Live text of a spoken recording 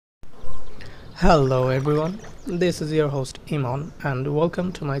Hello everyone, this is your host Iman and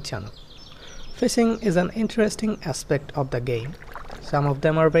welcome to my channel. Fishing is an interesting aspect of the game. Some of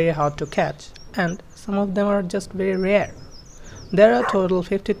them are very hard to catch and some of them are just very rare. There are total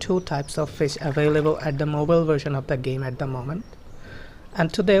 52 types of fish available at the mobile version of the game at the moment.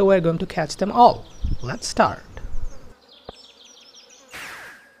 And today we're going to catch them all. Let's start.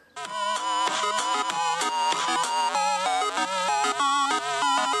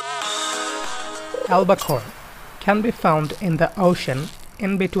 Albacore can be found in the ocean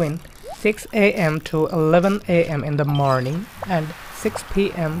in between 6 a.m. to 11 a.m. in the morning and 6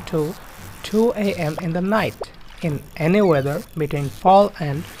 p.m. to 2 a.m. in the night in any weather between fall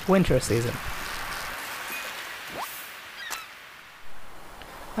and winter season.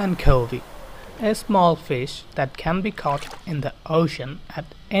 Anchovy, a small fish that can be caught in the ocean at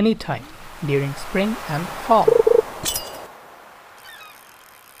any time during spring and fall.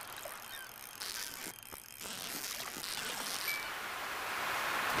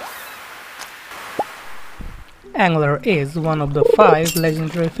 Angler is one of the 5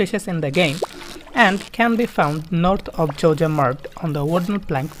 legendary fishes in the game and can be found north of Georgia marked on the wooden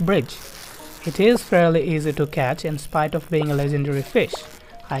plank bridge. It is fairly easy to catch in spite of being a legendary fish.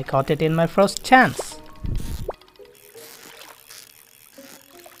 I caught it in my first chance.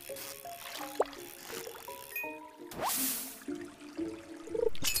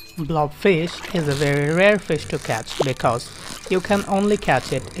 Blobfish is a very rare fish to catch because you can only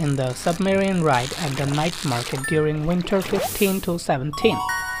catch it in the submarine ride at the night market during winter 15 to 17.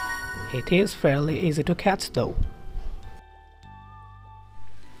 It is fairly easy to catch though.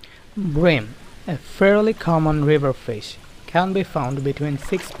 Bream, a fairly common river fish, can be found between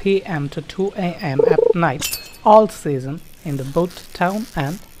 6 p.m. to 2 a.m. at night all season in the both town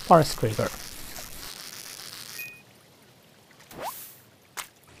and forest river.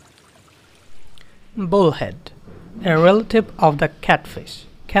 BullHead, a relative of the catfish,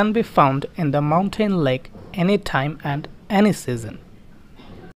 can be found in the mountain lake any time and any season.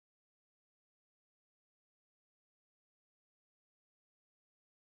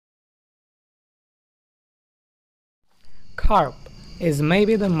 Carp is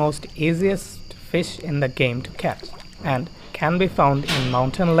maybe the most easiest fish in the game to catch and can be found in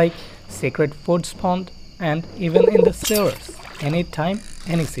mountain lake, secret foods pond and even in the sewers any time,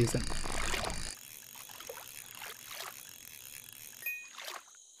 any season.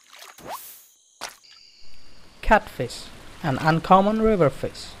 Catfish, an uncommon river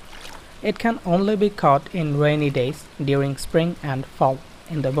fish. It can only be caught in rainy days during spring and fall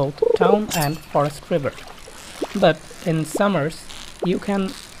in the both town and forest river. But in summers, you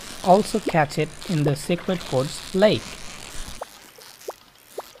can also catch it in the secret woods lake.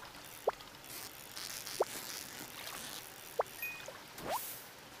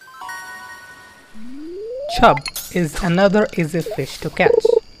 Chub is another easy fish to catch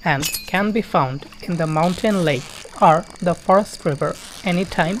and can be found in the mountain lake or the forest river any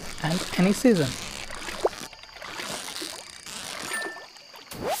time and any season.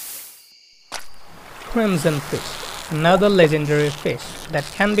 Crimsonfish, another legendary fish that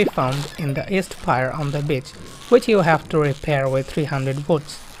can be found in the east pier on the beach, which you have to repair with 300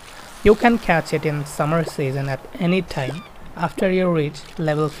 woods. You can catch it in summer season at any time after you reach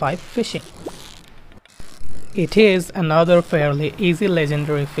level 5 fishing. It is another fairly easy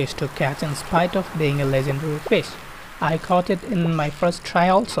legendary fish to catch in spite of being a legendary fish. I caught it in my first try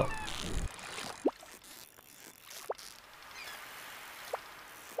also.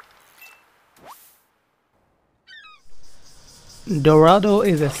 Dorado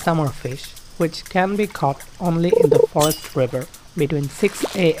is a summer fish which can be caught only in the forest river between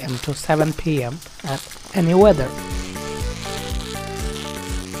 6 a.m. to 7 p.m. at any weather.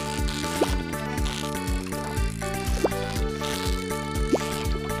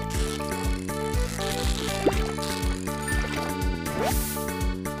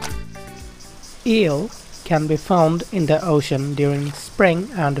 Eel can be found in the ocean during spring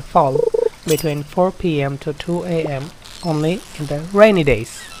and fall between 4 p.m. to 2 a.m. only in the rainy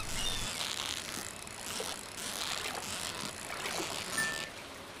days.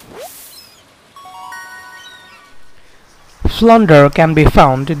 Flounder can be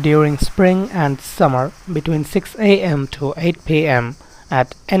found during spring and summer between 6 a.m. to 8 p.m.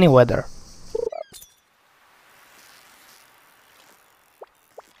 at any weather.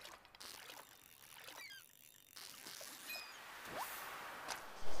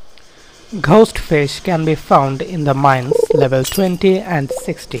 Ghostfish can be found in the mines level 20 and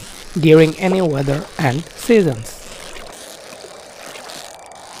 60 during any weather and seasons.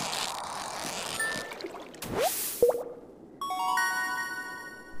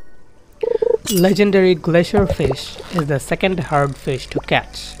 Legendary GlacierFish is the second hard fish to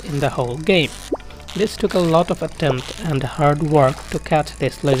catch in the whole game. This took a lot of attempt and hard work to catch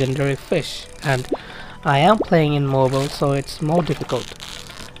this legendary fish, and I am playing in mobile, so it's more difficult.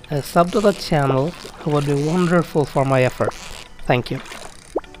 A sub to the channel would be wonderful for my effort. Thank you.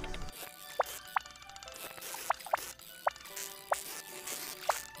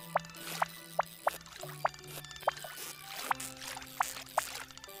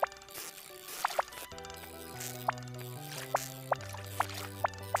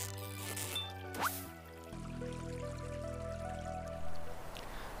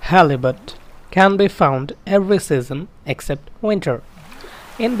 Halibut can be found every season except winter,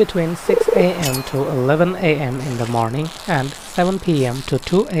 in between 6 a.m. to 11 a.m. in the morning and 7 p.m. to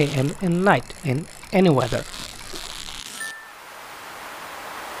 2 a.m. in night in any weather.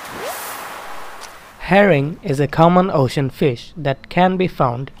 Herring is a common ocean fish that can be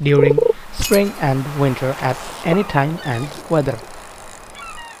found during spring and winter at any time and weather.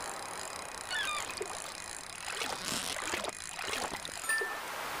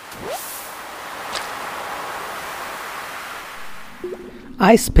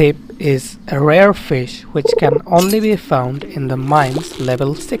 Ice pip is a rare fish which can only be found in the mines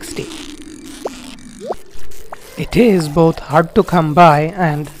level 60. It is both hard to come by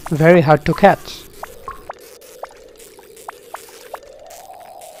and very hard to catch.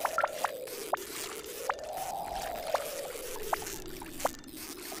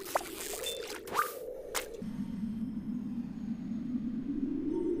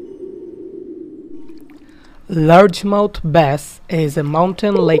 Largemouth bass is a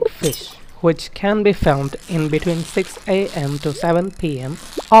mountain lake fish which can be found in between 6 a.m. to 7 p.m.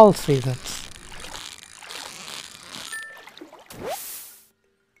 all seasons.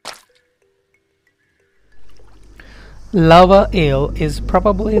 Lava eel is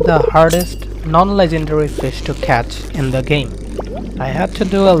probably the hardest non-legendary fish to catch in the game. I had to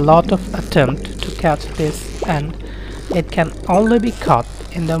do a lot of attempt to catch this, and it can only be caught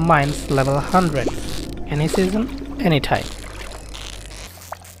in the mines level 100. Any season, anytime.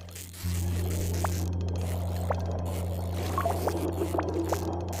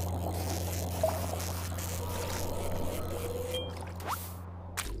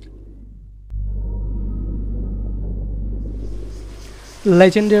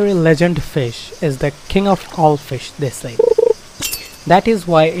 Legendary Legendfish is the king of all fish, they say. That is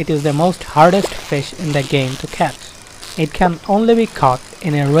why it is the most hardest fish in the game to catch. It can only be caught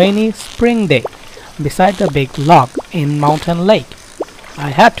in a rainy spring day beside the big log in Mountain Lake. I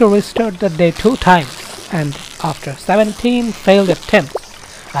had to restart the day 2 times, and after 17 failed attempts,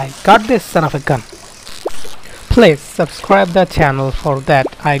 I got this son of a gun. Please subscribe the channel for that.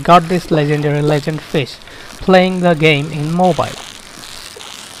 I got this legendary legend fish playing the game in mobile.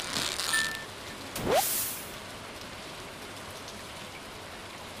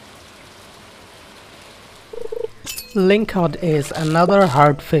 Lingcod is another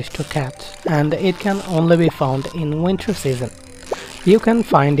hard fish to catch, and it can only be found in winter season. You can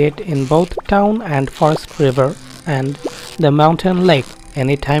find it in both town and forest river and the mountain lake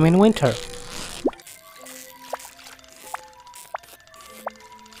anytime in winter.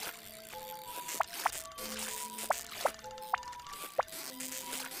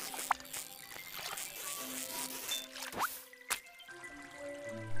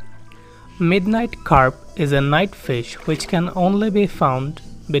 Midnight carp is a night fish which can only be found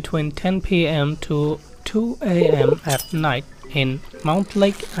between 10 p.m. to 2 a.m. at night in Mount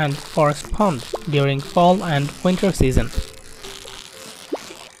Lake and Forest Pond during fall and winter season.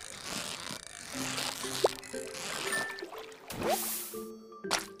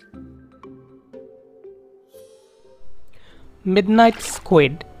 Midnight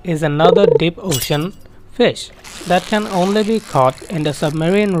squid is another deep ocean fish that can only be caught in the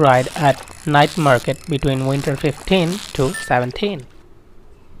submarine ride at night market between winter 15 to 17.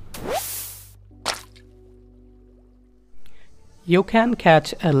 You can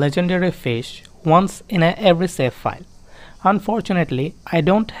catch a legendary fish once in every save file. Unfortunately, I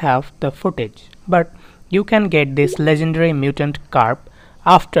don't have the footage, but you can get this legendary mutant carp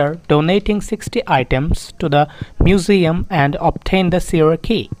after donating 60 items to the museum and obtain the Sierra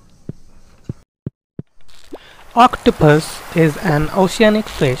key. Octopus is an oceanic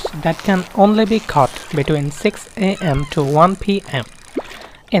fish that can only be caught between 6 a.m. to 1 p.m.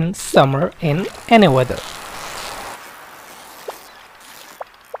 in summer in any weather.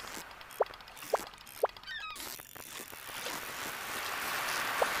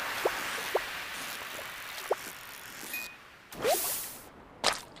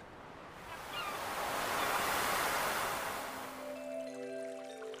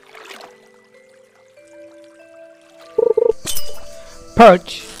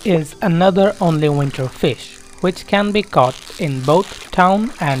 Perch is another only winter fish which can be caught in both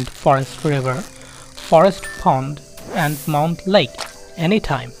town and forest river, forest pond and mound lake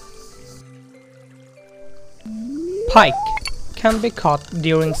anytime. Pike can be caught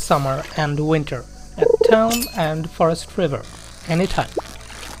during summer and winter at town and forest river anytime.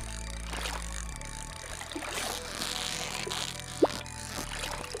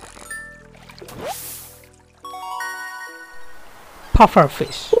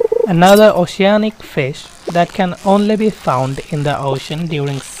 Pufferfish, another oceanic fish that can only be found in the ocean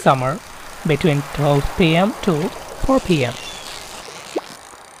during summer between 12 p.m. to 4 p.m.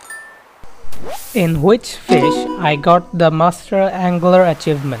 In which fish I got the Master Angler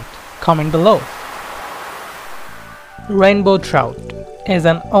achievement? Comment below. Rainbow trout is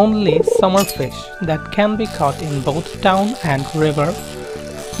an only summer fish that can be caught in both town and river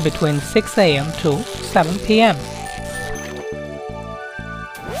between 6 a.m. to 7 p.m.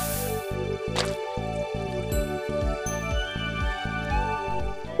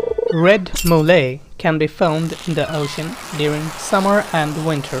 Red mullet can be found in the ocean during summer and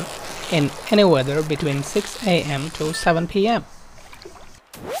winter in any weather between 6 a.m. to 7 p.m.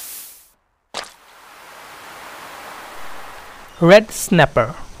 Red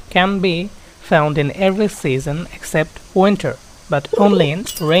snapper can be found in every season except winter, but only in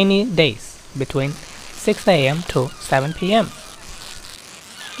rainy days between 6 a.m. to 7 p.m.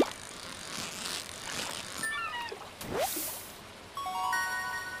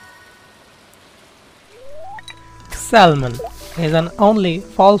 Salmon is an only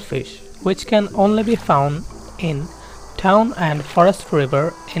fall fish which can only be found in town and forest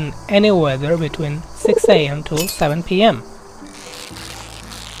river in any weather between 6 a.m. to 7 p.m.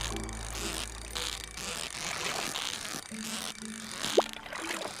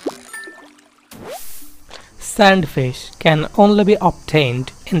 SandFish can only be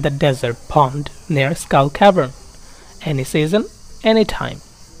obtained in the desert pond near Skull Cavern, any season, any time.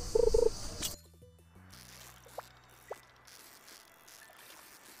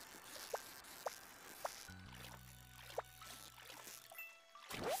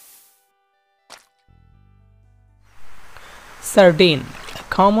 Sardine, a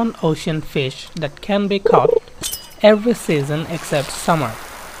common ocean fish that can be caught every season except summer,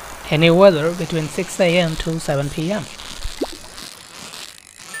 any weather between 6 a.m. to 7 p.m.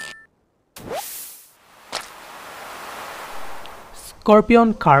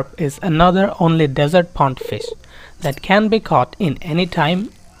 Scorpion carp is another only desert pond fish that can be caught in any time,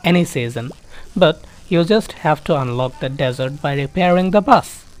 any season, but you just have to unlock the desert by repairing the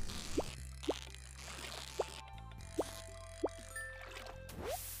bus.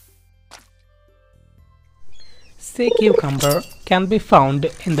 Sea cucumber can be found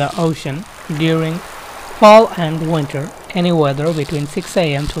in the ocean during fall and winter, any weather between 6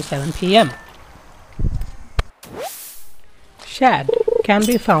 a.m. to 7 p.m. Shad can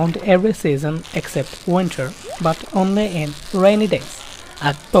be found every season except winter, but only in rainy days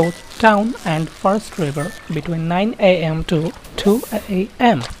at both town and forest river between 9 a.m. to 2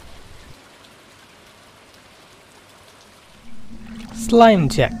 a.m. Slime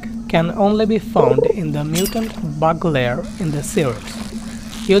jack can only be found in the Mutant bug lair in the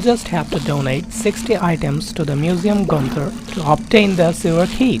series. You just have to donate 60 items to the Museum Gunther to obtain the sewer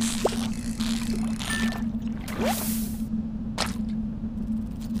keys.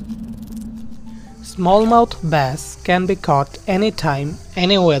 Smallmouth bass can be caught anytime,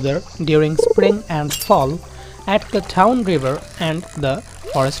 any weather during spring and fall at the town river and the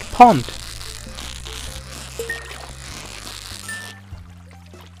forest pond.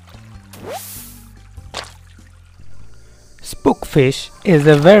 Spook fish is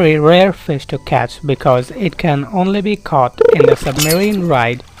a very rare fish to catch because it can only be caught in the submarine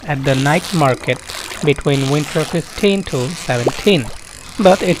ride at the night market between winter 15 to 17,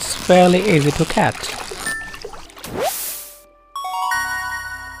 but it's fairly easy to catch.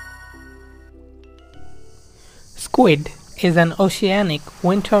 Squid is an oceanic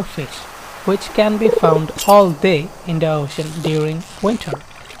winter fish which can be found all day in the ocean during winter.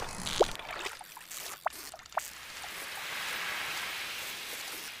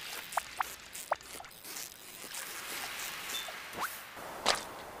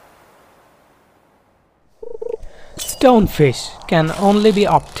 StoneFish can only be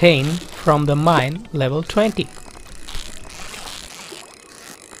obtained from the mine level 20.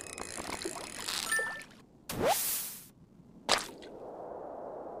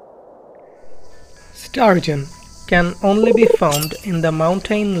 Sturgeon can only be found in the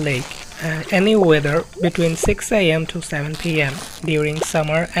mountain lake any weather between 6 a.m. to 7 p.m. during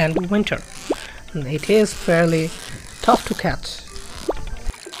summer and winter. It is fairly tough to catch.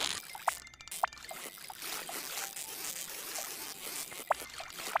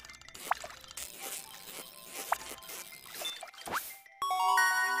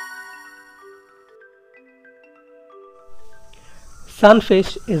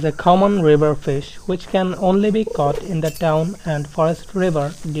 Sunfish is a common river fish which can only be caught in the town and forest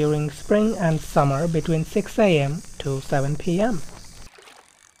river during spring and summer between 6 a.m. to 7 p.m.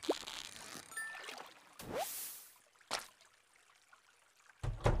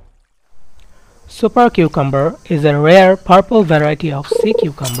 Super cucumber is a rare purple variety of sea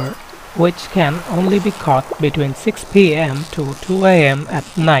cucumber which can only be caught between 6 p.m. to 2 a.m. at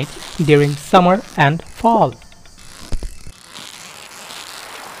night during summer and fall.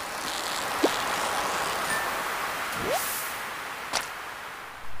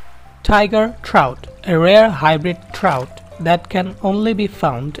 Tiger trout, a rare hybrid trout that can only be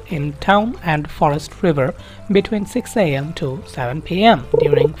found in town and forest river between 6 a.m. to 7 p.m.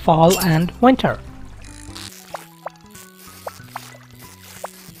 during fall and winter.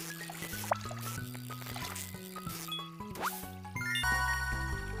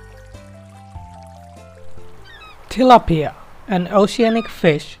 Tilapia, an oceanic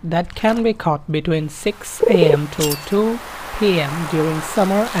fish that can be caught between 6 a.m. to 2 p.m. during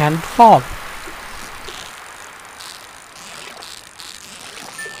summer and fall.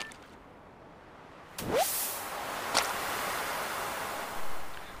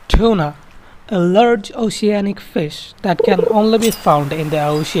 Tuna, a large oceanic fish that can only be found in the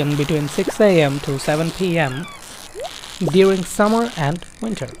ocean between 6 a.m. to 7 p.m. during summer and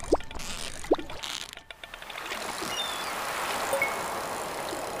winter.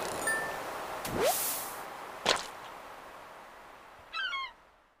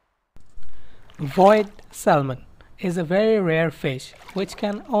 Void salmon is a very rare fish which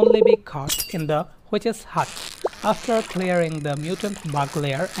can only be caught in the witch's hut after clearing the mutant bug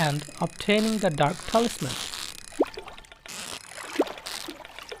layer and obtaining the dark talisman.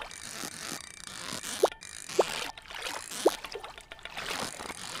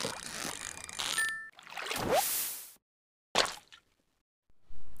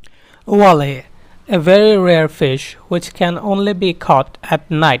 Walleye, a very rare fish which can only be caught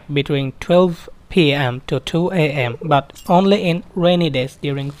at night between 12 p.m. to 2 a.m. but only in rainy days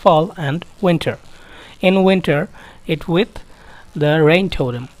during fall and winter. In winter, it with the rain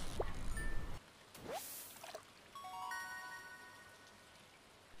totem.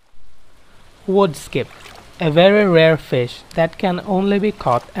 Wood skip, a very rare fish that can only be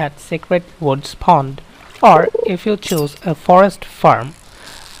caught at Secret Woods Pond, or if you choose a forest farm,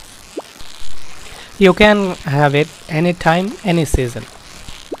 you can have it anytime, any season.